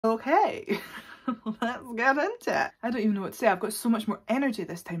Okay, let's get into it. I don't even know what to say. I've got so much more energy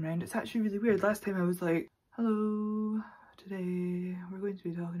this time around. It's actually really weird. Last time I was like, hello, today we're going to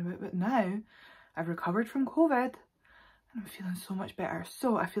be talking about, but now I've recovered from COVID and I'm feeling so much better.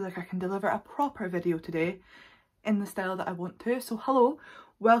 So I feel like I can deliver a proper video today in the style that I want to. So hello,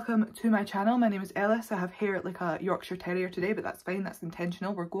 welcome to my channel. My name is Ellis. I have hair like a Yorkshire Terrier today, but that's fine. That's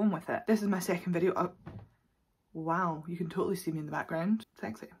intentional. We're going with it. This is my second video. Wow, you can totally see me in the background.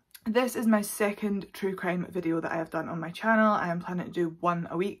 Sexy. This is my second true crime video that I have done on my channel. I am planning to do one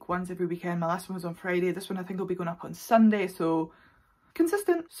a week, once every weekend. My last one was on Friday. This one I think will be going up on Sunday, so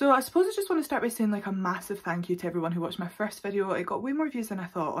consistent. So I suppose I just want to start by saying like a massive thank you to everyone who watched my first video. It got way more views than I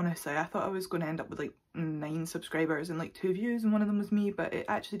thought, honestly. I thought I was going to end up with like 9 subscribers and like 2 views and one of them was me, but it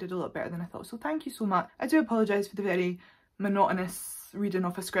actually did a lot better than I thought. So thank you so much. I do apologise for the very monotonous reading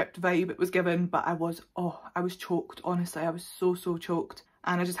off a script vibe it was given, but I was choked, honestly. I was so choked,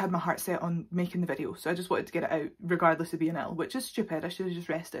 and I just had my heart set on making the video, so I just wanted to get it out regardless of being ill, which is stupid. I should have just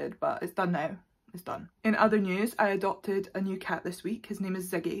rested, but it's done now. It's done. In other news, I adopted a new cat this week. His name is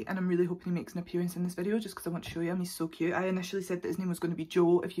Ziggy, and I'm really hoping he makes an appearance in this video just because I want to show you him. He's so cute. I initially said that his name was going to be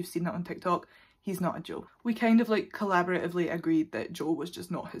Joe, if you've seen that on TikTok. He's not a Joe. We kind of like collaboratively agreed that Joe was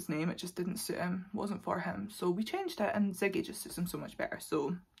just not his name. It just didn't suit him, wasn't for him. So we changed it and Ziggy just suits him so much better.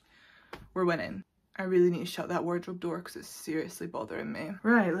 So we're winning. I really need to shut that wardrobe door because it's seriously bothering me.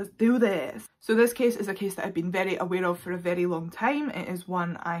 Right, let's do this. So this case is a case that I've been very aware of for a very long time. It is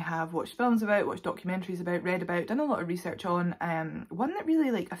one I have watched films about, watched documentaries about, read about, done a lot of research on. One that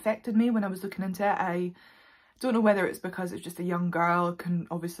really like affected me when I was looking into it. I don't know whether it's because it's just a young girl, can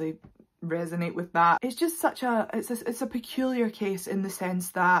obviously resonate with that. It's just such a it's a peculiar case in the sense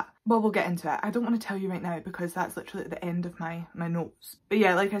that, well, we'll get into it. I don't want to tell you right now because that's literally at the end of my notes, but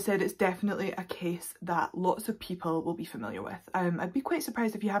yeah, like I said, it's definitely a case that lots of people will be familiar with. I'd be quite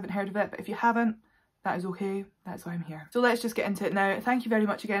surprised if you haven't heard of it, but if you haven't, that is okay. That's why I'm here. So let's just get into it now. Thank you very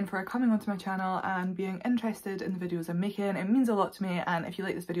much again for coming onto my channel and being interested in the videos I'm making. It means a lot to me, and if you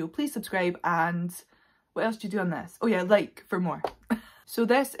like this video, please subscribe. And what else do you do on this? Oh yeah, like for more. So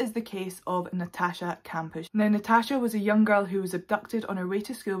this is the case of Natascha Kampusch. Now Natascha was a young girl who was abducted on her way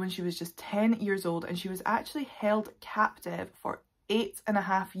to school when she was just 10 years old, and she was actually held captive for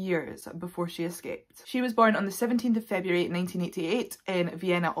 8.5 years before she escaped. She was born on the 17th of February 1988 in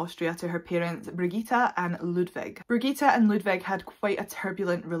Vienna, Austria, to her parents Brigitte and Ludwig. Brigitte and Ludwig had quite a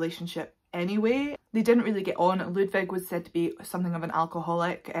turbulent relationship anyway. They didn't really get on. Ludwig was said to be something of an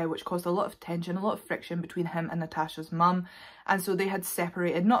alcoholic, which caused a lot of tension, a lot of friction between him and Natascha's mum, and so they had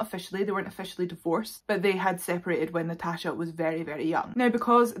separated. Not officially, they weren't officially divorced, but they had separated when Natascha was very young. Now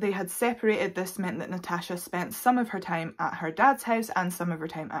because they had separated, this meant that Natascha spent some of her time at her dad's house and some of her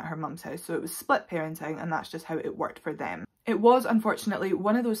time at her mum's house, so it was split parenting, and that's just how it worked for them. It was unfortunately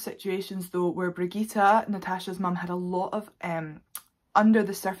one of those situations though where Brigitte, Natascha's mum, had a lot of under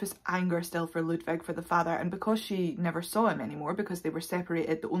the surface anger still for Ludwig, for the father, and because she never saw him anymore because they were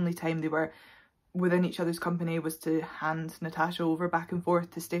separated, the only time they were within each other's company was to hand Natascha over back and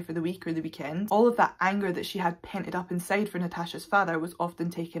forth to stay for the week or the weekend. All of that anger that she had pented up inside for Natascha's father was often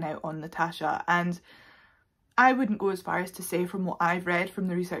taken out on Natascha, and I wouldn't go as far as to say, from what I've read, from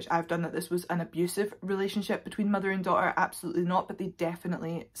the research I've done, that this was an abusive relationship between mother and daughter. Absolutely not, but they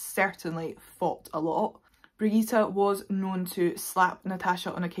definitely, certainly fought a lot. Brigitte was known to slap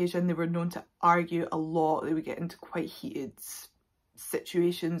Natascha on occasion. They were known to argue a lot. They would get into quite heated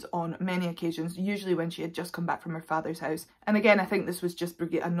situations on many occasions, usually when she had just come back from her father's house. And again, I think this was just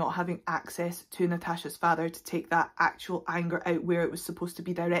Brigitte not having access to Natascha's father to take that actual anger out where it was supposed to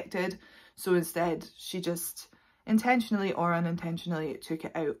be directed. So instead, she just intentionally or unintentionally took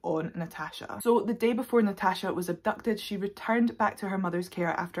it out on Natascha. So the day before Natascha was abducted, she returned back to her mother's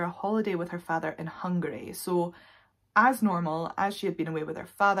care after a holiday with her father in Hungary. So as normal, as she had been away with her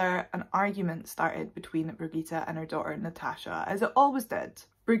father, an argument started between Brigitte and her daughter Natascha, as it always did.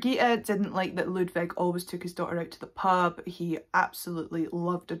 Brigitte didn't like that Ludwig always took his daughter out to the pub. He absolutely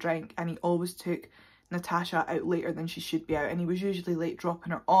loved a drink, and he always took Natascha out later than she should be out, and he was usually late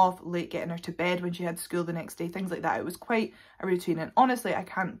dropping her off, late getting her to bed when she had school the next day, things like that. It was quite a routine, and honestly I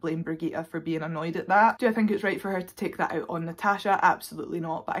can't blame Brigitte for being annoyed at that. Do I think it's right for her to take that out on Natascha? Absolutely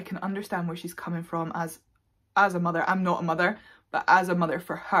not, but I can understand where she's coming from as a mother. I'm not a mother, but as a mother,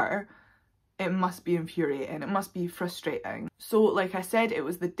 for her it must be infuriating, it must be frustrating. So like I said, it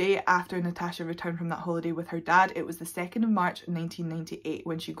was the day after Natascha returned from that holiday with her dad. It was the 2nd of March 1998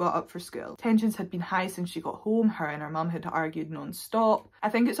 when she got up for school. Tensions had been high since she got home. Her and her mum had argued non-stop. I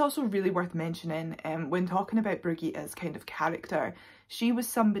think it's also really worth mentioning when talking about Brigitte's kind of character, she was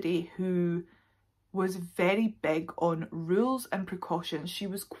somebody who was very big on rules and precautions. She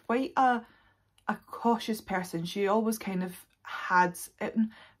was quite a cautious person. She always kind of had,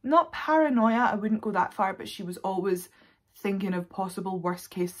 not paranoia, I wouldn't go that far, but she was always thinking of possible worst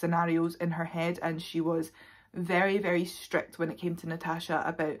case scenarios in her head, and she was very, very strict when it came to Natascha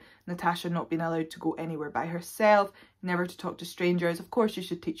about Natascha not being allowed to go anywhere by herself, never to talk to strangers. Of course you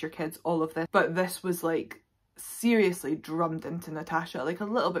should teach your kids all of this, but this was like seriously drummed into Natascha, like a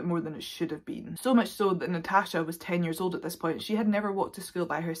little bit more than it should have been. So much so that Natascha was 10 years old at this point. She had never walked to school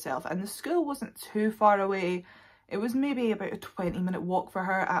by herself, and the school wasn't too far away. It was maybe about a 20-minute walk for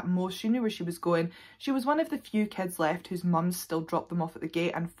her at most. She knew where she was going. She was one of the few kids left whose mums still dropped them off at the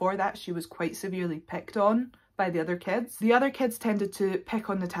gate, and for that she was quite severely picked on by the other kids. The other kids tended to pick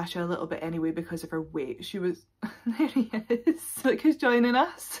on Natascha a little bit anyway because of her weight. She was... there he is. Look who's joining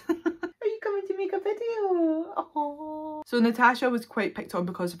us. Are you coming to make a video? Aww. So Natascha was quite picked on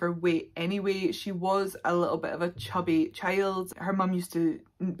because of her weight anyway. She was a little bit of a chubby child. Her mum used to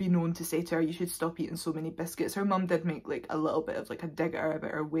be known to say to her, you should stop eating so many biscuits. Her mum did make like a little bit of like a dig at her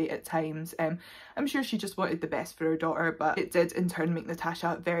about her weight at times. I'm sure she just wanted the best for her daughter, but it did in turn make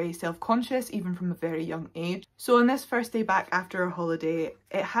Natascha very self-conscious even from a very young age. So on this first day back after her holiday,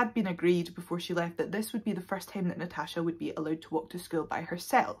 it had been agreed before she left that this would be the first time that Natascha would be allowed to walk to school by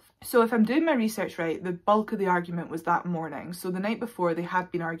herself. So if I'm doing my research right, the bulk of the argument was that morning. So the night before they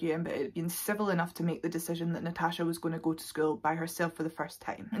had been arguing, but it had been civil enough to make the decision that Natascha was going to go to school by herself for the first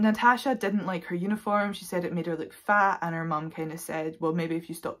time. Natascha didn't like her uniform. She said it made her look fat, and her mum kind of said, well, maybe if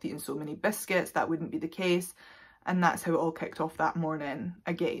you stopped eating so many biscuits that wouldn't be the case. And that's how it all kicked off that morning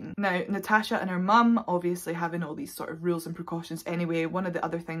again. Now, Natascha and her mum, obviously having all these sort of rules and precautions anyway, one of the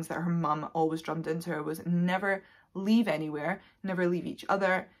other things that her mum always drummed into her was never leave anywhere, never leave each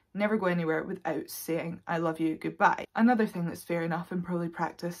other, never go anywhere without saying I love you goodbye. Another thing that's fair enough and probably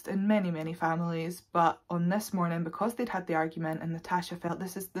practiced in many families, but on this morning, because they'd had the argument and Natascha felt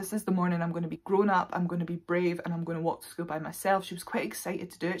this is the morning I'm going to be grown up, I'm going to be brave, and I'm going to walk to school by myself. She was quite excited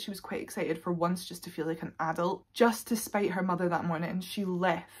to do it. She was quite excited for once just to feel like an adult. Just to spite her mother that morning, she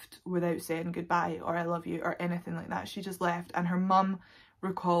left without saying goodbye or I love you or anything like that. She just left, and her mum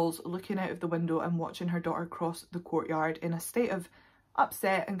recalls looking out of the window and watching her daughter cross the courtyard in a state of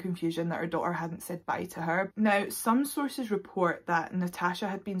upset and confusion that her daughter hadn't said bye to her. Now, some sources report that Natascha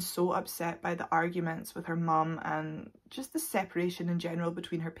had been so upset by the arguments with her mum and just the separation in general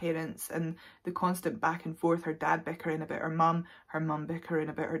between her parents and the constant back and forth, her dad bickering about her mum bickering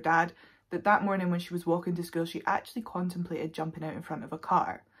about her dad, that morning when she was walking to school she actually contemplated jumping out in front of a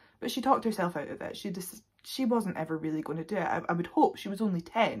car. But she talked herself out of it. She wasn't ever really going to do it. I would hope. She was only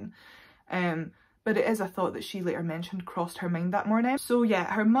 10. But it is a thought that she later mentioned crossed her mind that morning. So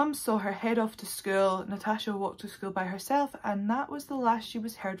yeah, her mum saw her head off to school. Natascha walked to school by herself, and that was the last she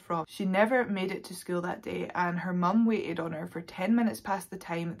was heard from. She never made it to school that day, and her mum waited on her for 10 minutes past the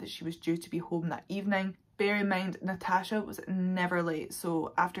time that she was due to be home that evening. Bear in mind, Natascha was never late,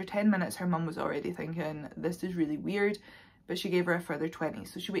 so after 10 minutes her mum was already thinking, this is really weird. But she gave her a further 20,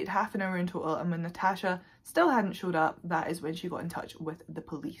 so she waited half an hour in total, and when Natascha still hadn't showed up, that is when she got in touch with the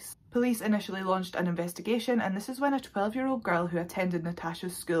police. Police initially launched an investigation, and this is when a 12-year-old girl who attended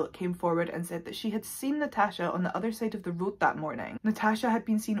Natascha's school came forward and said that she had seen Natascha on the other side of the road that morning. Natascha had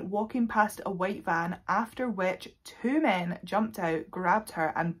been seen walking past a white van, after which 2 men jumped out, grabbed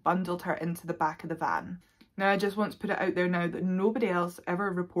her and bundled her into the back of the van. Now, I just want to put it out there now that nobody else ever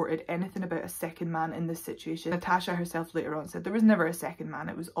reported anything about a second man in this situation. Natascha herself later on said there was never a second man,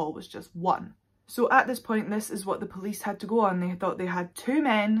 it was always just one. So at this point, this is what the police had to go on. They thought they had 2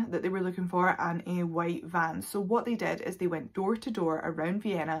 men that they were looking for and a white van. So what they did is they went door to door around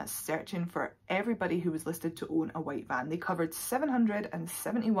Vienna searching for everybody who was listed to own a white van. They covered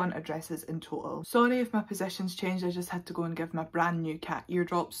 771 addresses in total. Sorry if my position's changed, I just had to go and give my brand new cat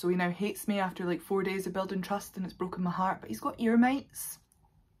eardrops. So he now hates me after like 4 days of building trust, and it's broken my heart, but he's got ear mites.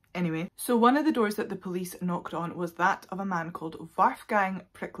 Anyway, so one of the doors that the police knocked on was that of a man called Wolfgang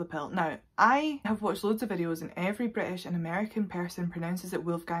Pricklapil. Now, I have watched loads of videos and every British and American person pronounces it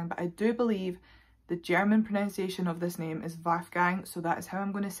Wolfgang, but I do believe the German pronunciation of this name is Wolfgang, so that is how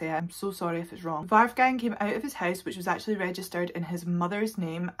I'm going to say it. I'm so sorry if it's wrong. Wolfgang came out of his house, which was actually registered in his mother's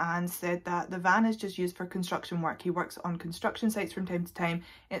name, and said that the van is just used for construction work. He works on construction sites from time to time.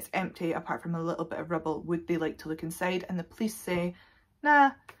 It's empty apart from a little bit of rubble. Would they like to look inside? And the police say,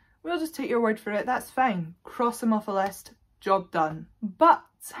 nah, we'll just take your word for it, that's fine. Cross him off a list, job done. But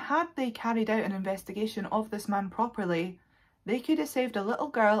had they carried out an investigation of this man properly, they could have saved a little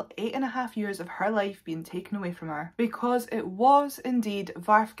girl 8.5 years of her life being taken away from her, because it was indeed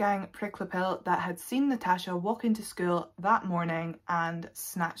Wolfgang Pricklepil that had seen Natascha walk into school that morning and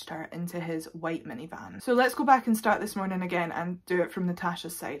snatched her into his white minivan. So let's go back and start this morning again and do it from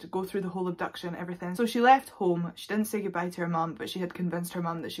Natascha's side, go through the whole abduction, everything. So she left home, she didn't say goodbye to her mum, but she had convinced her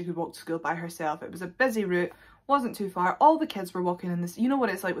mum that she could walk to school by herself. It was a busy route, wasn't too far, all the kids were walking in this, you know what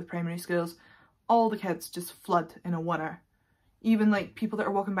it's like with primary schools, all the kids just flood in a winner. Even like people that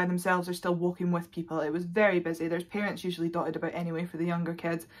are walking by themselves are still walking with people. It was very busy. There's parents usually dotted about anyway for the younger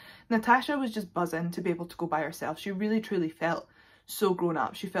kids. Natascha was just buzzing to be able to go by herself. She really truly felt so grown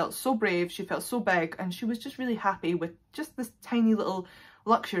up. She felt so brave, she felt so big, and she was just really happy with just this tiny little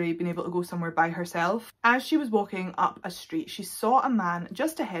luxury being able to go somewhere by herself. As she was walking up a street, she saw a man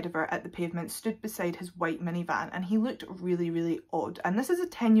just ahead of her at the pavement stood beside his white minivan, and he looked really odd. And this is a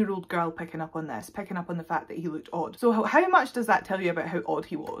 10-year-old girl picking up on this, picking up on the fact that he looked odd. So how much does that tell you about how odd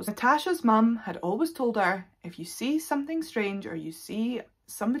he was? Natascha's mum had always told her, if you see something strange or you see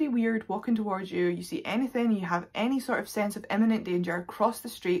somebody weird walking towards you, you see anything, you have any sort of sense of imminent danger, cross the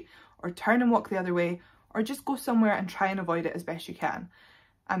street or turn and walk the other way, or just go somewhere and try and avoid it as best you can.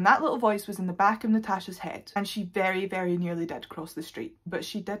 And that little voice was in the back of Natascha's head, and she very nearly did cross the street, but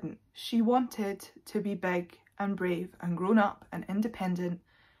she didn't. She wanted to be big and brave and grown up and independent,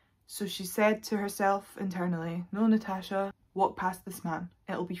 so she said to herself internally, no Natascha, walk past this man,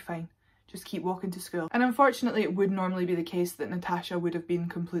 it'll be fine. Just keep walking to school. And unfortunately it would normally be the case that Natascha would have been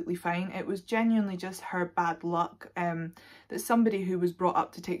completely fine. It was genuinely just her bad luck that somebody who was brought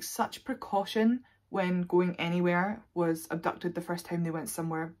up to take such precaution when going anywhere was abducted the first time they went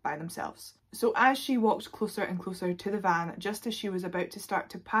somewhere by themselves. So as she walked closer and closer to the van, just as she was about to start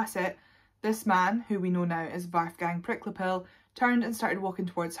to pass it, this man, who we know now as Wolfgang Pricklepil, turned and started walking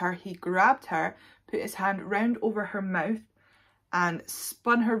towards her. He grabbed her, put his hand round over her mouth and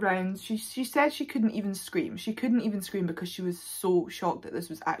spun her round. She said she couldn't even scream. She couldn't even scream because she was so shocked that this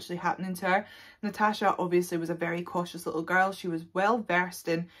was actually happening to her. Natascha obviously was a very cautious little girl. She was well versed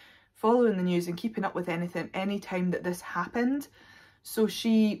in following the news and keeping up with anything any time that this happened. So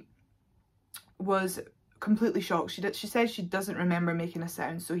she was completely shocked. She said she doesn't remember making a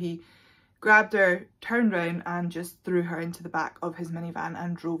sound. So he grabbed her, turned round and just threw her into the back of his minivan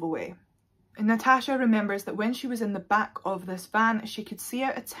and drove away. And Natascha remembers that when she was in the back of this van, she could see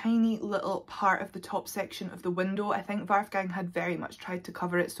out a tiny little part of the top section of the window. I think Wolfgang had very much tried to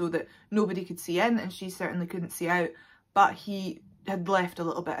cover it so that nobody could see in, and she certainly couldn't see out, but he had left a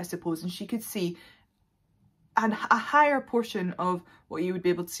little bit, I suppose, and she could see a higher portion of what you would be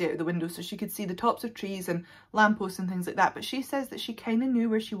able to see out of the window. So she could see the tops of trees and lampposts and things like that, but she says that she kind of knew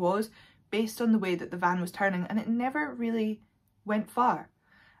where she was based on the way that the van was turning, and it never really went far.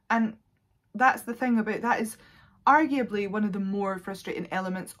 And that's the thing about that, is arguably one of the more frustrating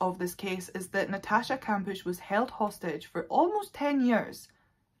elements of this case is that Natascha Kampusch was held hostage for almost 10 years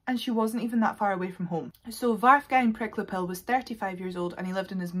and she wasn't even that far away from home. So Wolfgang Pricklepil was 35 years old and he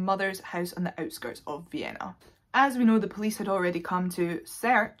lived in his mother's house on the outskirts of Vienna. As we know, the police had already come to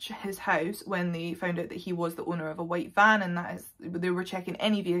search his house when they found out that he was the owner of a white van, and that is, they were checking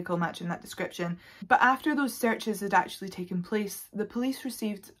any vehicle matching that description. But after those searches had actually taken place, the police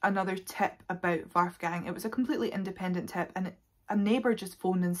received another tip about Wolfgang. It was a completely independent tip, and a neighbour just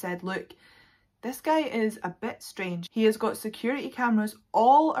phoned and said, look, this guy is a bit strange. He has got security cameras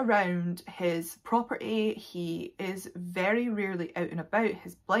all around his property. He is very rarely out and about.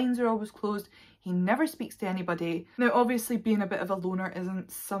 His blinds are always closed. He never speaks to anybody. Now, obviously, being a bit of a loner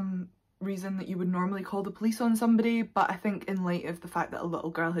isn't some reason that you would normally call the police on somebody, but I think in light of the fact that a little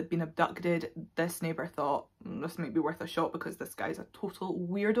girl had been abducted, this neighbour thought, this might be worth a shot because this guy's a total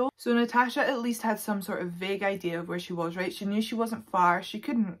weirdo. So Natascha at least had some sort of vague idea of where she was, right? She knew she wasn't far. She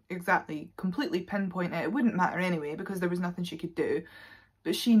couldn't exactly completely pinpoint it. It wouldn't matter anyway because there was nothing she could do,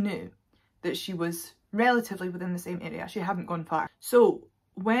 but she knew that she was relatively within the same area. She hadn't gone far. So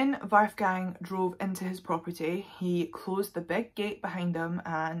when Wolfgang drove into his property, he closed the big gate behind him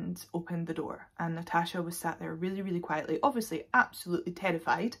and opened the door. And Natascha was sat there really quietly, obviously absolutely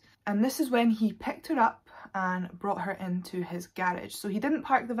terrified. And this is when he picked her up and brought her into his garage. So he didn't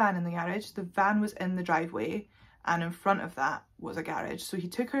park the van in the garage. The van was in the driveway, and in front of that was a garage. So he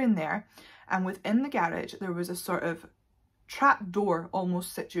took her in there, and within the garage there was a sort of trap door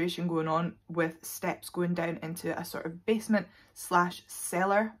almost situation going on with steps going down into a sort of basement slash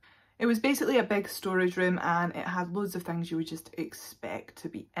cellar. It was basically a big storage room and it had loads of things you would just expect to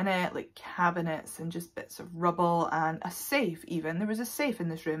be in it, like cabinets and just bits of rubble and a safe even. There was a safe in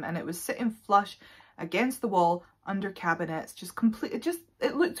this room and it was sitting flush against the wall under cabinets, just completely,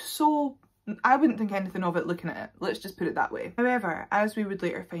 it looked so I wouldn't think anything of it looking at it, let's just put it that way. However, as we would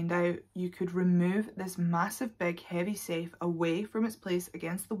later find out, you could remove this massive big heavy safe away from its place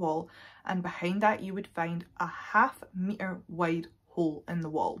against the wall, and behind that you would find a half-metre wide hole in the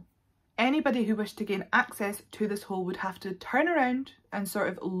wall. Anybody who wished to gain access to this hole would have to turn around and sort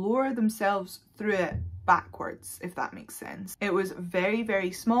of lower themselves through it backwards, if that makes sense. It was very,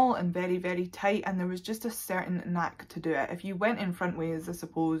 very small and very, very tight, and there was just a certain knack to do it. If you went in front ways, I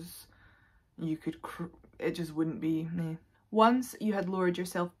suppose you could, it just wouldn't be me. Once you had lowered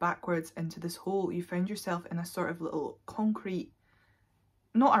yourself backwards into this hole, you found yourself in a sort of little concrete,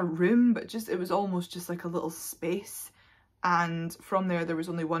 not a room, but just, it was almost just like a little space. And from there was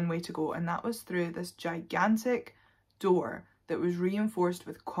only one way to go, and that was through this gigantic door that was reinforced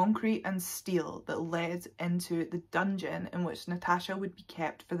with concrete and steel that led into the dungeon in which Natascha would be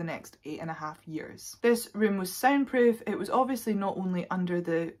kept for the next 8.5 years. This room was soundproof. It was obviously not only under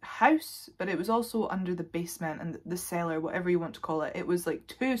the house, but it was also under the basement and the cellar, whatever you want to call it. It was like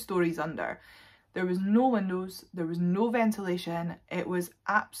 2 stories under. There was no windows, there was no ventilation. It was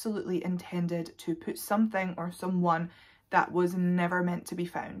absolutely intended to put something or someone that was never meant to be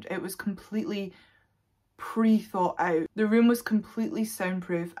found. It was completely pre-thought out. The room was completely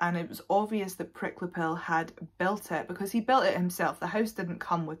soundproof, and it was obvious that Pricklepil had built it because he built it himself. The house didn't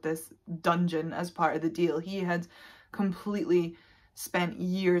come with this dungeon as part of the deal. He had completely spent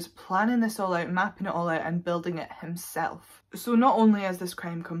years planning this all out, mapping it all out and building it himself. So not only is this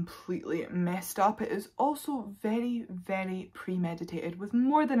crime completely messed up, it is also very, very premeditated, with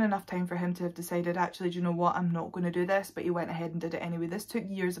more than enough time for him to have decided, actually, do you know what, I'm not going to do this, but he went ahead and did it anyway. This took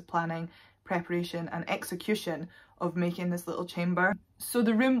years of planning, preparation and execution of making this little chamber. So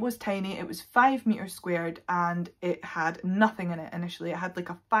the room was tiny. It was 5 meters squared, and it had nothing in it initially. It had like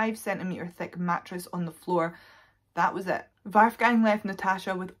a 5 centimeter thick mattress on the floor. That was it. Wolfgang left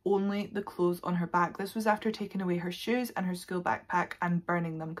Natascha with only the clothes on her back. This was after taking away her shoes and her school backpack and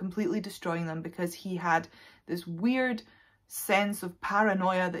burning them, completely destroying them, because he had this weird sense of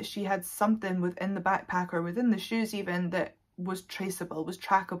paranoia that she had something within the backpack or within the shoes even that was traceable, was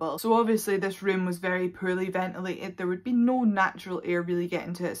trackable. So obviously this room was very poorly ventilated. There would be no natural air really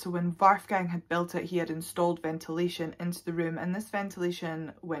getting to it. So when Wolfgang had built it, he had installed ventilation into the room, and this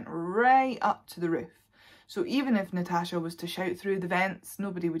ventilation went right up to the roof. So even if Natascha was to shout through the vents,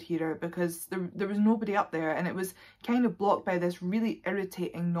 nobody would hear her because there was nobody up there, and it was kind of blocked by this really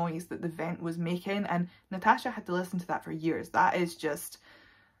irritating noise that the vent was making, and Natascha had to listen to that for years. That is just,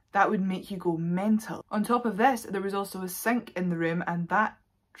 that would make you go mental. On top of this, there was also a sink in the room, and that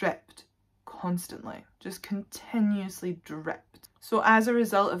dripped constantly, just continuously dripped. So as a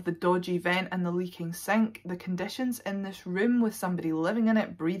result of the dodgy vent and the leaking sink, the conditions in this room with somebody living in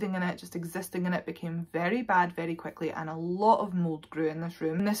it, breathing in it, just existing in it became very bad very quickly, and a lot of mold grew in this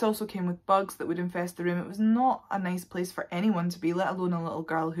room. And this also came with bugs that would infest the room. It was not a nice place for anyone to be, let alone a little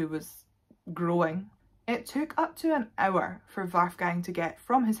girl who was growing. It took up to an hour for Wolfgang to get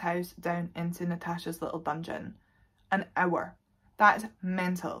from his house down into Natascha's little dungeon. An hour. That's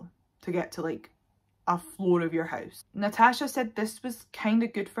mental, to get to like a floor of your house. Natascha said this was kind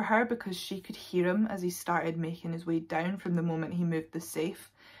of good for her because she could hear him as he started making his way down from the moment he moved the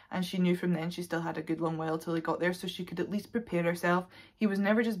safe, and she knew from then she still had a good long while till he got there, so she could at least prepare herself. He was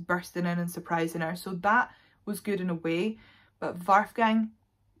never just bursting in and surprising her, so that was good in a way. But Wolfgang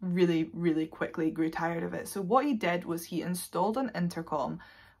really, really quickly grew tired of it. So what he did was he installed an intercom,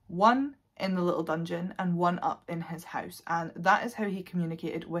 one in the little dungeon and one up in his house, and that is how he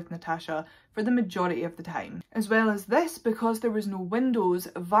communicated with Natascha for the majority of the time. As well as this, because there was no windows,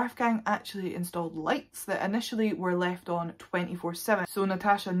 Wolfgang actually installed lights that initially were left on 24/7, so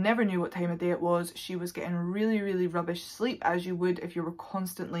Natascha never knew what time of day it was. She was getting really, really rubbish sleep, as you would if you were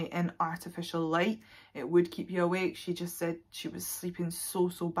constantly in artificial light. It would keep you awake. She just said she was sleeping so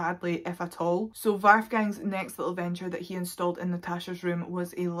badly, if at all. So Wolfgang's next little venture that he installed in Natascha's room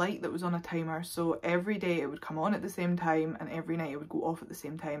was a light that was on a timer. So every day it would come on at the same time, and every night it would go off at the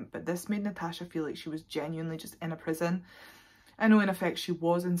same time. But this made Natascha feel like she was genuinely just in a prison. I know in effect she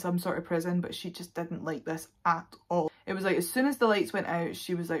was in some sort of prison, but she just didn't like this at all. It was like as soon as the lights went out,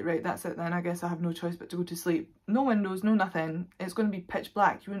 she was like, right, that's it then, I guess I have no choice but to go to sleep. No windows, no nothing. It's going to be pitch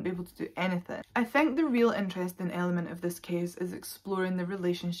black. You wouldn't be able to do anything. I think the real interesting element of this case is exploring the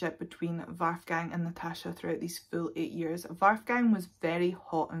relationship between Wolfgang and Natascha throughout these full 8 years. Wolfgang was very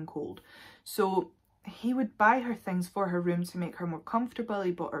hot and cold. So he would buy her things for her room to make her more comfortable.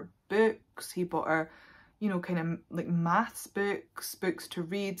 He bought her books, he bought her, you know, kind of like maths books, books to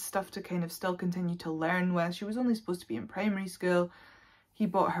read, stuff to kind of still continue to learn with. She was only supposed to be in primary school. He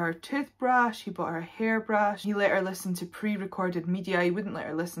bought her toothbrush, he bought her hairbrush, he let her listen to pre-recorded media. He wouldn't let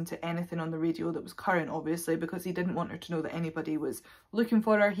her listen to anything on the radio that was current, obviously, because he didn't want her to know that anybody was looking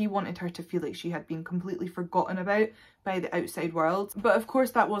for her. He wanted her to feel like she had been completely forgotten about by the outside world. But of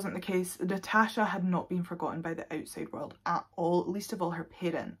course that wasn't the case. Natascha had not been forgotten by the outside world at all, least of all her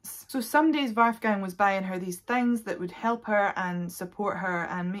parents. So some days Wolfgang was buying her these things that would help her and support her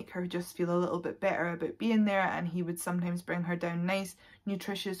and make her just feel a little bit better about being there, and he would sometimes bring her down nice,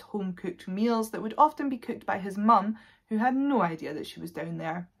 nutritious, home-cooked meals that would often be cooked by his mum, who had no idea that she was down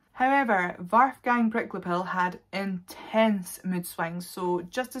there. However, Wolfgang Bricklopil had intense mood swings, so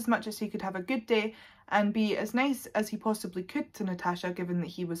just as much as he could have a good day and be as nice as he possibly could to Natascha, given that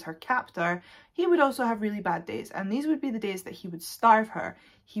he was her captor, he would also have really bad days, and these would be the days that he would starve her,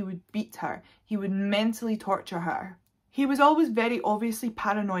 he would beat her, he would mentally torture her. He was always very obviously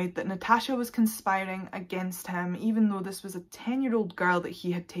paranoid that Natascha was conspiring against him, even though this was a 10-year-old girl that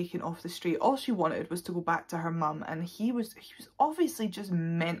he had taken off the street. All she wanted was to go back to her mum, and he was obviously just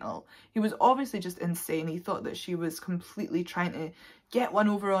mental. He was obviously just insane. He thought that she was completely trying to get one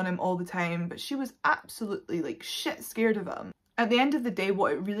over on him all the time, but she was absolutely like shit scared of him. At the end of the day,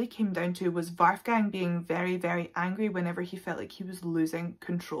 what it really came down to was Wolfgang being very, very angry whenever he felt like he was losing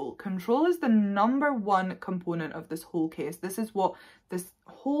control. Control is the #1 component of this whole case. This is what this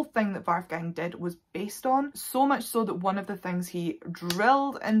whole thing that Wolfgang did was based on. So much so that one of the things he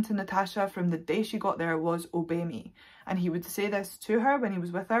drilled into Natascha from the day she got there was obey me. And he would say this to her when he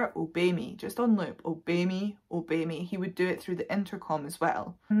was with her, obey me, just on loop, obey me, obey me. He would do it through the intercom as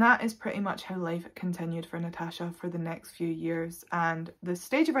well. And that is pretty much how life continued for Natascha for the next few years. And the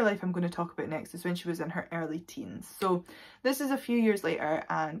stage of her life I'm going to talk about next is when she was in her early teens. So this is a few years later,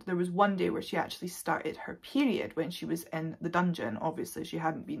 and there was one day where she actually started her period when she was in the dungeon. Obviously, she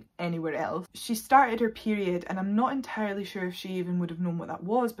hadn't been anywhere else. She started her period, and I'm not entirely sure if she even would have known what that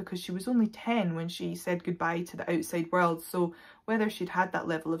was, because she was only 10 when she said goodbye to the outside world. So whether she'd had that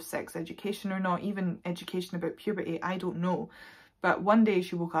level of sex education or not, even education about puberty, I don't know. But one day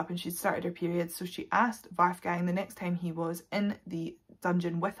she woke up and she'd started her period, so she asked Wolfgang the next time he was in the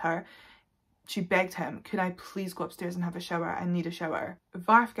dungeon with her, she begged him, could I please go upstairs and have a shower? I need a shower.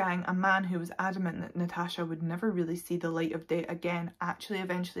 Wolfgang, a man who was adamant that Natascha would never really see the light of day again, actually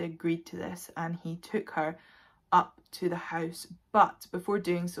eventually agreed to this, and he took her up to the house. But before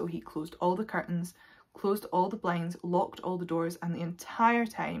doing so, he closed all the curtains, closed all the blinds, locked all the doors, and the entire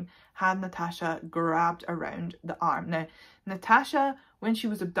time had Natascha grabbed around the arm. Now, Natascha, when she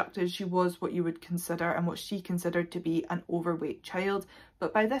was abducted, she was what you would consider and what she considered to be an overweight child.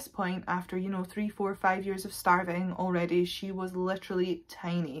 But by this point, after, 3, 4, 5 years of starving already, she was literally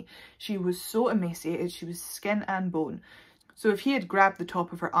tiny. She was so emaciated, she was skin and bone. So if he had grabbed the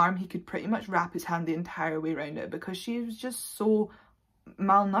top of her arm, he could pretty much wrap his hand the entire way around it, because she was just so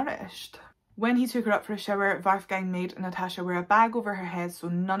malnourished. When he took her up for a shower, Wolfgang made Natascha wear a bag over her head so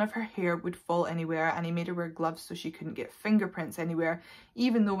none of her hair would fall anywhere, and he made her wear gloves so she couldn't get fingerprints anywhere,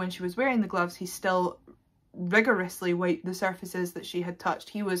 even though when she was wearing the gloves he still rigorously wiped the surfaces that she had touched.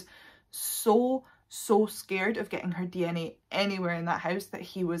 He was so scared of getting her DNA anywhere in that house that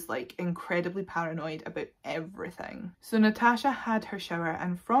he was like incredibly paranoid about everything. So Natascha had her shower,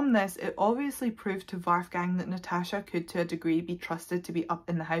 and from this it obviously proved to Wolfgang that Natascha could to a degree be trusted to be up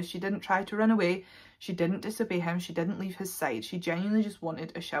in the house. She didn't try to run away, she didn't disobey him, she didn't leave his side, she genuinely just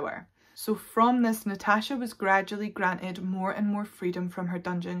wanted a shower. So from this, Natascha was gradually granted more and more freedom from her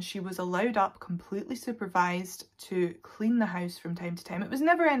dungeon. She was allowed up, completely supervised, to clean the house from time to time. It was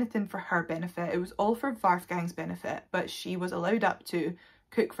never anything for her benefit, it was all for Wolfgang's benefit, but she was allowed up to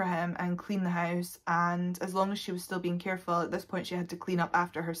cook for him and clean the house, and as long as she was still being careful, at this point she had to clean up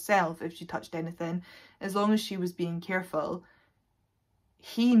after herself if she touched anything, as long as she was being careful,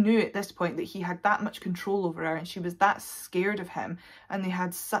 he knew at this point that he had that much control over her and she was that scared of him, and they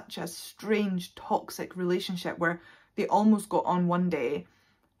had such a strange toxic relationship where they almost got on one day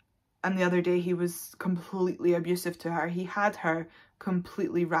and the other day he was completely abusive to her. He had her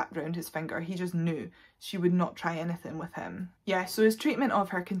completely wrapped around his finger. He just knew she would not try anything with him. Yeah, so his treatment of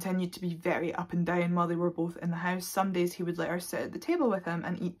her continued to be very up and down while they were both in the house. Some days he would let her sit at the table with him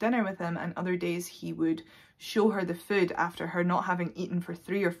and eat dinner with him, and other days he would show her the food after her not having eaten for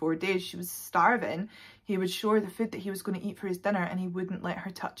 3 or 4 days. She was starving. He would show her the food that he was going to eat for his dinner and he wouldn't let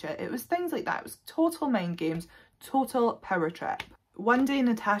her touch it. It was things like that. It was total mind games, total power trip. One day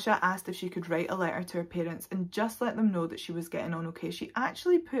Natascha asked if she could write a letter to her parents and just let them know that she was getting on okay. She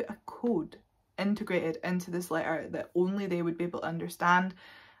actually put a code integrated into this letter that only they would be able to understand,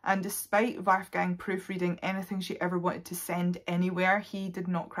 and despite Wolfgang proofreading anything she ever wanted to send anywhere, he did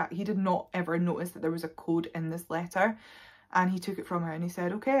not ever notice that there was a code in this letter. and he took it from her and he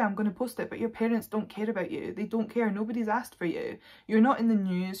said, okay, I'm going to post it, but your parents don't care about you. They don't care. Nobody's asked for you. You're not in the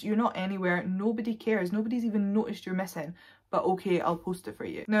news. You're not anywhere. Nobody cares. Nobody's even noticed you're missing. But okay, I'll post it for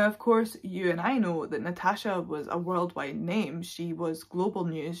you. Now, of course, you and I know that Natascha was a worldwide name. She was global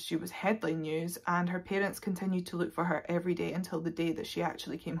news. She was headline news, and her parents continued to look for her every day until the day that she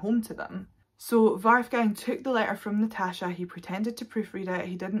actually came home to them. So Wolfgang took the letter from Natascha, he pretended to proofread it,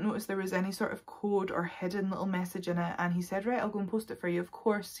 he didn't notice there was any sort of code or hidden little message in it, and he said, right, I'll go and post it for you. Of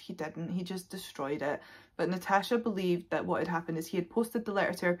course he didn't, he just destroyed it. But Natascha believed that what had happened is he had posted the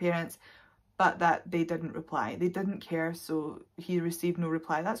letter to her parents, but that they didn't reply. They didn't care, so he received no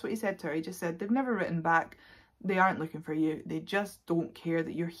reply. That's what he said to her. He just said, they've never written back. They aren't looking for you. They just don't care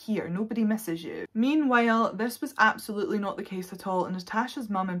that you're here. Nobody misses you. Meanwhile, this was absolutely not the case at all. And Natascha's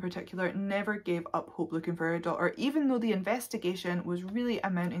mum in particular never gave up hope looking for her daughter, even though the investigation was really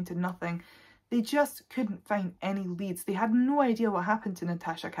amounting to nothing. They just couldn't find any leads. They had no idea what happened to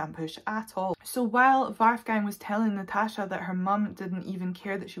Natascha Kampusch at all. So while Wolfgang was telling Natascha that her mum didn't even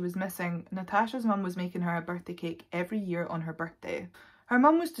care that she was missing, Natascha's mum was making her a birthday cake every year on her birthday. Her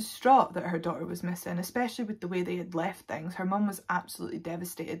mum was distraught that her daughter was missing, especially with the way they had left things. Her mum was absolutely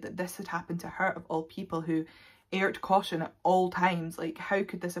devastated that this had happened to her, of all people, who aired caution at all times. Like, how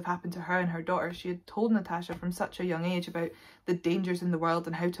could this have happened to her and her daughter? She had told Natascha from such a young age about the dangers in the world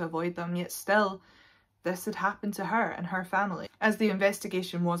and how to avoid them, yet still this had happened to her and her family. As the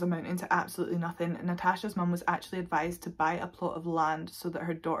investigation was amounting to absolutely nothing, Natascha's mum was actually advised to buy a plot of land so that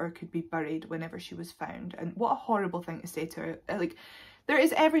her daughter could be buried whenever she was found. And what a horrible thing to say to her. Like, there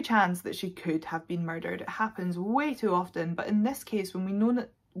is every chance that she could have been murdered. It happens way too often, but in this case, when we know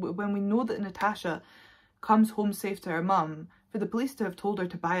that Natascha comes home safe to her mum, for the police to have told her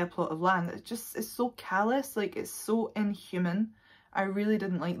to buy a plot of land, it's so callous, like, it's so inhuman. I really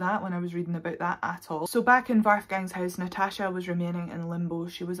didn't like that when I was reading about that at all. So back in Wolfgang's house, Natascha was remaining in limbo.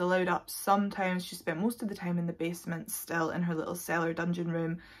 She was allowed up sometimes. She spent most of the time in the basement, still in her little cellar dungeon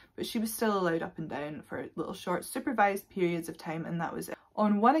room, but she was still allowed up and down for little short supervised periods of time, and that was it.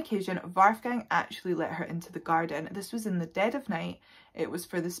 On one occasion, Wolfgang actually let her into the garden. This was in the dead of night. It was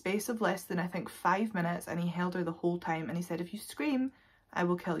for the space of less than, I think, 5 minutes, and he held her the whole time, and he said, if you scream, I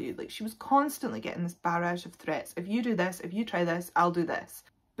will kill you. Like, she was constantly getting this barrage of threats. If you do this, if you try this, I'll do this.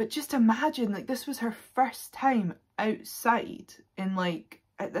 But just imagine, like, this was her first time outside in, like,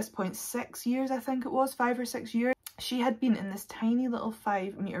 at this point, 6 years, I think it was, 5 or 6 years. She had been in this tiny little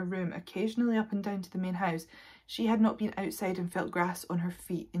 5-metre room, occasionally up and down to the main house. She had not been outside and felt grass on her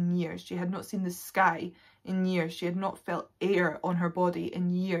feet in years. She had not seen the sky in years. She had not felt air on her body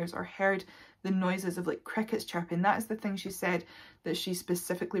in years, or heard the noises of, like, crickets chirping. That is the thing she said that she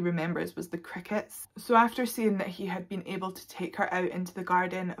specifically remembers, was the crickets. So after seeing that he had been able to take her out into the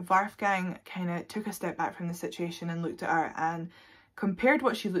garden, Wolfgang kind of took a step back from the situation and looked at her and compared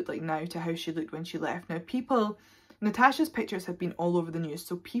what she looked like now to how she looked when she left. Now, Natascha's pictures had been all over the news,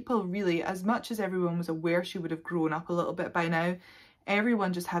 so people really, as much as everyone was aware she would have grown up a little bit by now,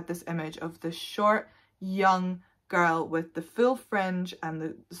 everyone just had this image of the short, young girl with the full fringe and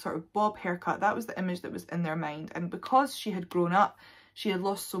the sort of bob haircut. That was the image that was in their mind. And because she had grown up, she had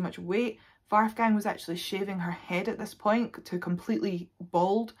lost so much weight, Wolfgang was actually shaving her head at this point to completely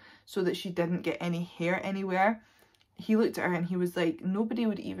bald so that she didn't get any hair anywhere. He looked at her and he was like, nobody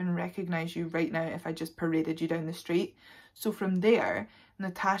would even recognise you right now if I just paraded you down the street. So from there,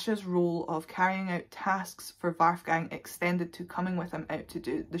 Natascha's role of carrying out tasks for Wolfgang extended to coming with him out to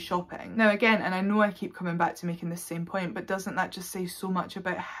do the shopping. Now again, and I know I keep coming back to making this same point, but doesn't that just say so much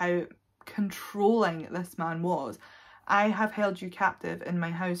about how controlling this man was? I have held you captive in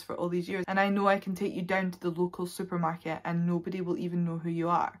my house for all these years, and I know I can take you down to the local supermarket and nobody will even know who you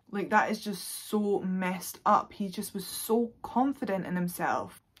are. Like, that is just so messed up. He just was so confident in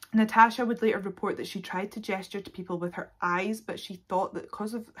himself. Natascha would later report that she tried to gesture to people with her eyes, but she thought that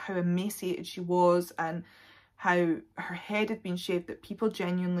because of how emaciated she was and how her head had been shaved, that people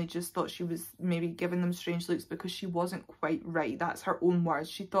genuinely just thought she was maybe giving them strange looks because she wasn't quite right. That's her own words.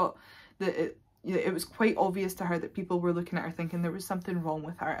 She thought that it was quite obvious to her that people were looking at her thinking there was something wrong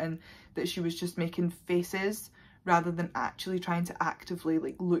with her and that she was just making faces rather than actually trying to actively,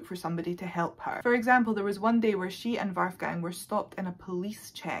 like, look for somebody to help her. For example, there was one day where she and Wolfgang were stopped in a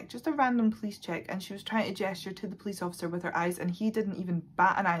police check, just a random police check, and she was trying to gesture to the police officer with her eyes and he didn't even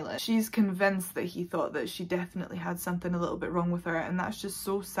bat an eyelid. She's convinced that he thought that she definitely had something a little bit wrong with her, and that's just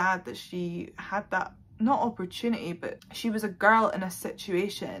so sad that she had that, not opportunity, but she was a girl in a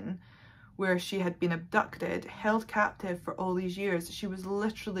situation where she had been abducted, held captive for all these years. She was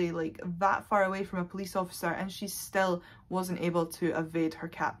literally, like, that far away from a police officer and she still wasn't able to evade her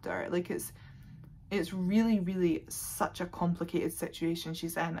captor. Like, it's It's really, really such a complicated situation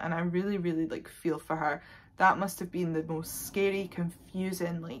she's in, and I really, really like feel for her. That must have been the most scary,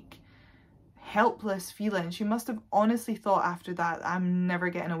 confusing, like helpless feeling. She must have honestly thought after that, I'm never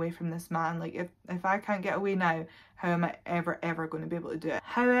getting away from this man. Like if I can't get away now, how am I ever going to be able to do it?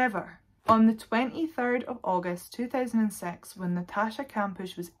 However, on the 23rd of August 2006, when Natascha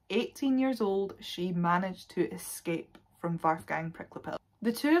Kampusch was 18 years old, she managed to escape from Wolfgang Pricklepil.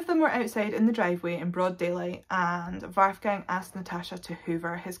 The two of them were outside in the driveway in broad daylight, and Wolfgang asked Natascha to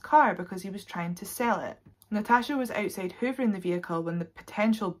hoover his car because he was trying to sell it. Natascha was outside hoovering the vehicle when the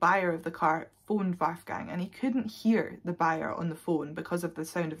potential buyer of the car phoned Wolfgang, and he couldn't hear the buyer on the phone because of the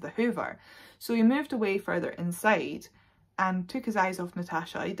sound of the hoover. So he moved away further inside and took his eyes off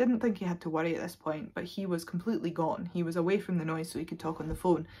Natascha. He didn't think he had to worry at this point, but he was completely gone. He was away from the noise so he could talk on the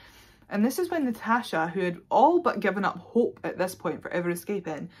phone. And this is when Natascha, who had all but given up hope at this point for ever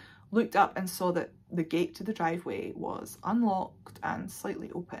escaping, looked up and saw that the gate to the driveway was unlocked and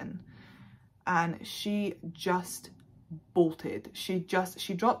slightly open. And she just bolted. She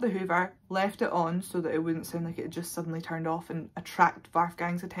dropped the hoover, left it on so that it wouldn't sound like it had just suddenly turned off and attract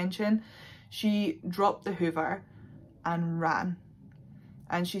Wolfgang's attention. She dropped the hoover and ran.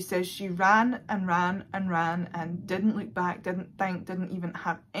 And she says she ran and ran and ran and didn't look back, didn't think, didn't even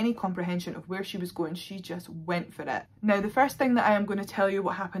have any comprehension of where she was going. She just went for it. Now, the first thing that I am going to tell you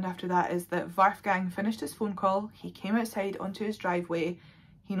what happened after that is that Wolfgang finished his phone call. He came outside onto his driveway.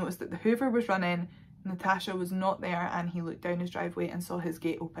 He noticed that the hoover was running, Natascha was not there, and he looked down his driveway and saw his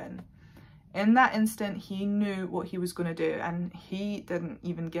gate open. In that instant, he knew what he was going to do, and he didn't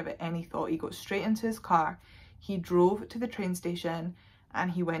even give it any thought. He got straight into his car. He drove to the train station and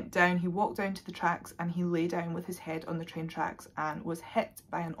he went down, he walked down to the tracks and he lay down with his head on the train tracks and was hit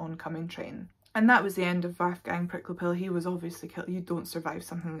by an oncoming train. And that was the end of Wolfgang Pricklepil. He was obviously killed. You don't survive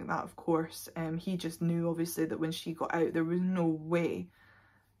something like that, of course. He just knew, obviously, that when she got out, there was no way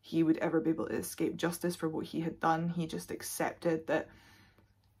he would ever be able to escape justice for what he had done. He just accepted that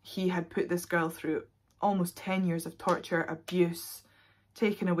he had put this girl through almost 10 years of torture, abuse,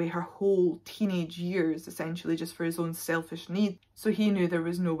 taken away her whole teenage years, essentially, just for his own selfish need. So he knew there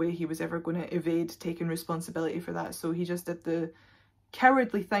was no way he was ever going to evade taking responsibility for that. So he just did the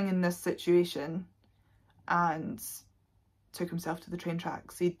cowardly thing in this situation and took himself to the train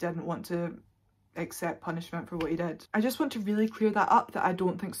tracks. He didn't want to accept punishment for what he did. I just want to really clear that up, that I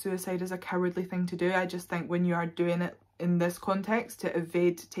don't think suicide is a cowardly thing to do. I just think when you are doing it in this context to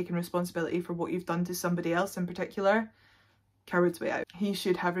evade taking responsibility for what you've done to somebody else in particular, coward's way out. He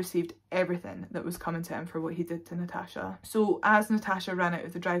should have received everything that was coming to him for what he did to Natascha. So as Natascha ran out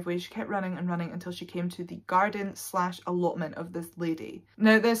of the driveway, she kept running and running until she came to the garden / allotment of this lady.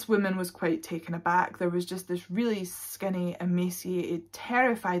 Now, this woman was quite taken aback. There was just this really skinny, emaciated,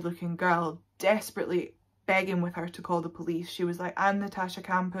 terrified looking girl desperately begging with her to call the police. She was like, I'm Natascha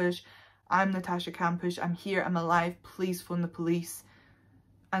Kampusch, I'm here, I'm alive, please phone the police.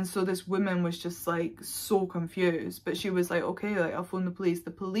 And so this woman was just like so confused, but she was like, okay, like I'll phone the police.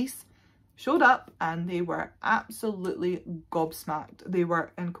 The police showed up and they were absolutely gobsmacked. They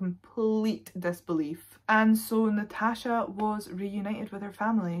were in complete disbelief. And so Natascha was reunited with her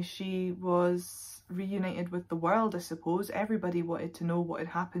family. She was reunited with the world, I suppose. Everybody wanted to know what had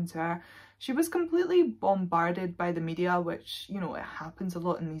happened to her. She was completely bombarded by the media, which, you know, it happens a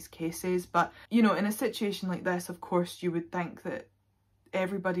lot in these cases. But, you know, in a situation like this, of course, you would think that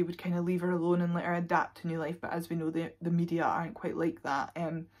everybody would kind of leave her alone and let her adapt to new life, but as we know, the media aren't quite like that.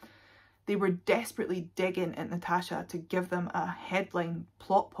 They were desperately digging at Natascha to give them a headline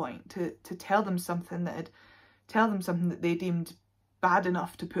plot point, to tell them something that they deemed bad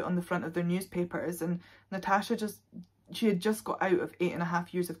enough to put on the front of their newspapers. And Natascha she had just got out of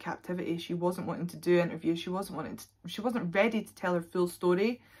 8.5 years of captivity. She wasn't wanting to do interviews. She wasn't ready to tell her full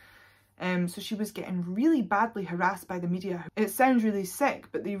story. So she was getting really badly harassed by the media. It sounds really sick,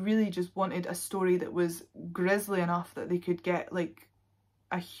 but they really just wanted a story that was grisly enough that they could get like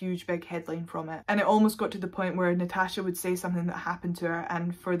a huge big headline from it. And it almost got to the point where Natascha would say something that happened to her,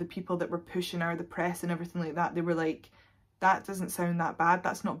 and for the people that were pushing her, the press and everything like that, they were like, that doesn't sound that bad,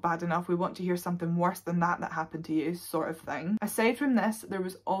 that's not bad enough, we want to hear something worse than that happened to you, sort of thing. Aside from this, there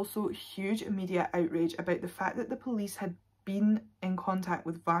was also huge media outrage about the fact that the police had been in contact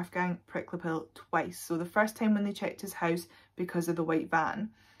with Wolfgang Pricklepil twice. So the first time when they checked his house because of the white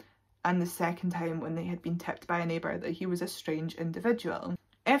van, and the second time when they had been tipped by a neighbour that he was a strange individual.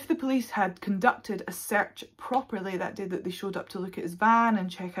 If the police had conducted a search properly that day that they showed up to look at his van and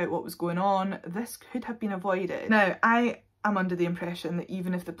check out what was going on, this could have been avoided. Now, I am under the impression that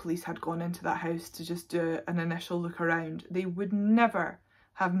even if the police had gone into that house to just do an initial look around, they would never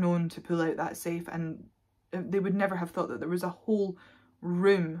have known to pull out that safe, and they would never have thought that there was a whole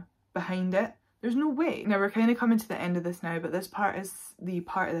room behind it. There's no way. Now we're kind of coming to the end of this now, but this part is the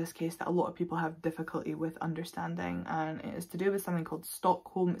part of this case that a lot of people have difficulty with understanding, and it is to do with something called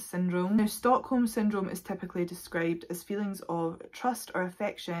Stockholm Syndrome. Now Stockholm Syndrome is typically described as feelings of trust or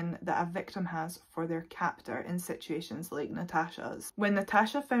affection that a victim has for their captor in situations like Natascha's. When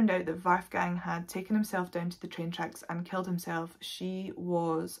Natascha found out that Wolfgang had taken himself down to the train tracks and killed himself, she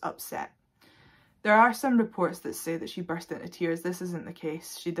was upset. There are some reports that say that she burst into tears. This isn't the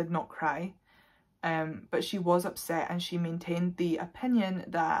case. She did not cry. But she was upset, and she maintained the opinion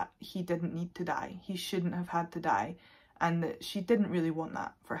that he didn't need to die. He shouldn't have had to die, and that she didn't really want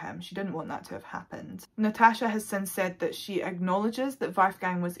that for him. She didn't want that to have happened. Natascha has since said that she acknowledges that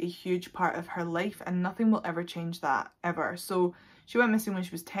Wolfgang was a huge part of her life and nothing will ever change that, ever. So she went missing when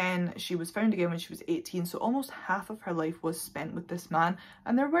she was 10, she was found again when she was 18, so almost half of her life was spent with this man.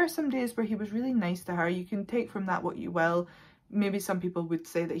 And there were some days where he was really nice to her. You can take from that what you will. Maybe some people would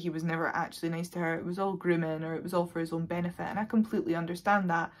say that he was never actually nice to her, it was all grooming, or it was all for his own benefit, and I completely understand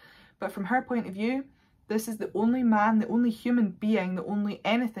that. But from her point of view, this is the only man, the only human being, the only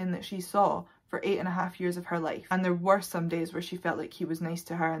anything that she saw for 8.5 years of her life. And there were some days where she felt like he was nice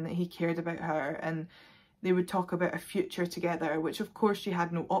to her and that he cared about her, and they would talk about a future together, which of course she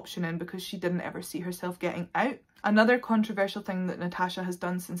had no option in because she didn't ever see herself getting out. Another controversial thing that Natascha has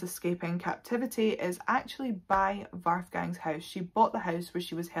done since escaping captivity is actually buy Wolfgang's house. She bought the house where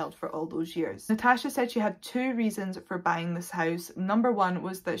she was held for all those years. Natascha said she had 2 reasons for buying this house. Number 1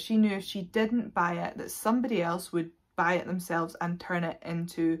 was that she knew if she didn't buy it, that somebody else would buy it themselves and turn it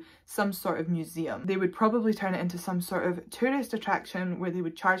into some sort of museum. They would probably turn it into some sort of tourist attraction where they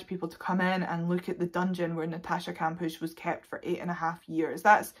would charge people to come in and look at the dungeon where Natascha Kampusch was kept for 8.5 years.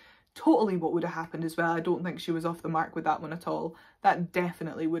 That's totally what would have happened as well. I don't think she was off the mark with that one at all. That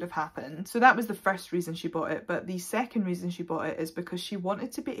definitely would have happened. So that was the first reason she bought it, but the second reason she bought it is because she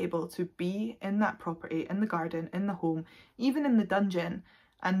wanted to be able to be in that property, in the garden, in the home, even in the dungeon,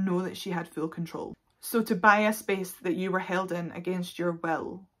 and know that she had full control. So to buy a space that you were held in against your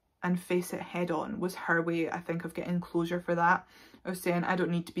will and face it head on was her way, I think, of getting closure for that. Of saying, I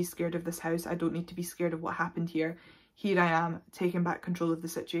don't need to be scared of this house, I don't need to be scared of what happened here. Here I am, taking back control of the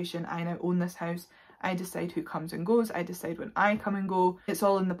situation. I now own this house. I decide who comes and goes. I decide when I come and go. It's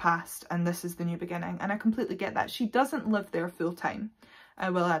all in the past and this is the new beginning. And I completely get that. She doesn't live there full time, I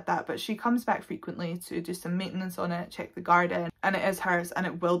will add that, but she comes back frequently to do some maintenance on it, check the garden, and it is hers and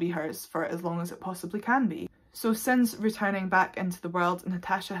it will be hers for as long as it possibly can be. So since returning back into the world,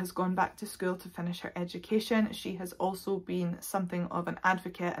 Natascha has gone back to school to finish her education. She has also been something of an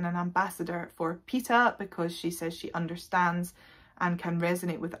advocate and an ambassador for PETA because she says she understands and can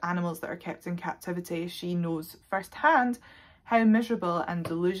resonate with animals that are kept in captivity. She knows firsthand how miserable and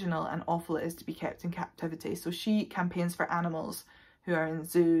delusional and awful it is to be kept in captivity. So she campaigns for animals who are in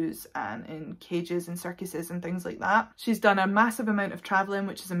zoos and in cages and circuses and things like that. She's done a massive amount of travelling,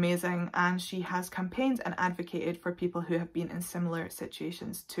 which is amazing, and she has campaigned and advocated for people who have been in similar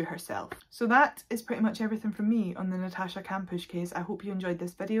situations to herself. So that is pretty much everything from me on the Natascha Kampusch case. I hope you enjoyed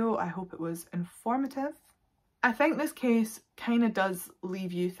this video. I hope it was informative. I think this case kind of does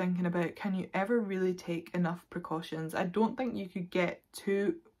leave you thinking about, can you ever really take enough precautions? I don't think you could get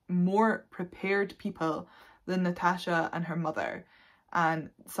 2 more prepared people than Natascha and her mother. And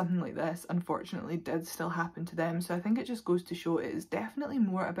something like this unfortunately did still happen to them, so I think it just goes to show it is definitely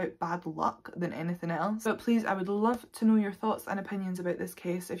more about bad luck than anything else. But please, I would love to know your thoughts and opinions about this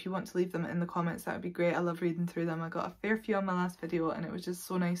case. If you want to leave them in the comments, that would be great. I love reading through them. I got a fair few on my last video and it was just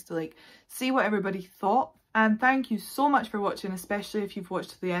so nice to see what everybody thought. And thank you so much for watching, especially if you've watched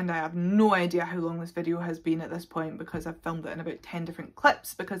to the end. I have no idea how long this video has been at this point because I've filmed it in about 10 different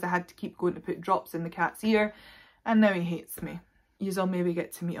clips because I had to keep going to put drops in the cat's ear and now he hates me. You'll maybe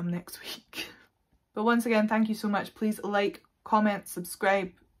get to meet him next week. But once again, thank you so much. Please like, comment,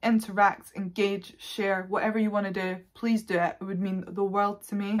 subscribe, interact, engage, share, whatever you want to do, please do it. It would mean the world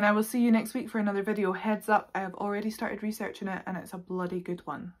to me. And I will see you next week for another video. Heads up, I have already started researching it and it's a bloody good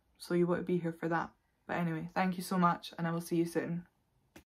one. So you want to be here for that. But anyway, thank you so much and I will see you soon.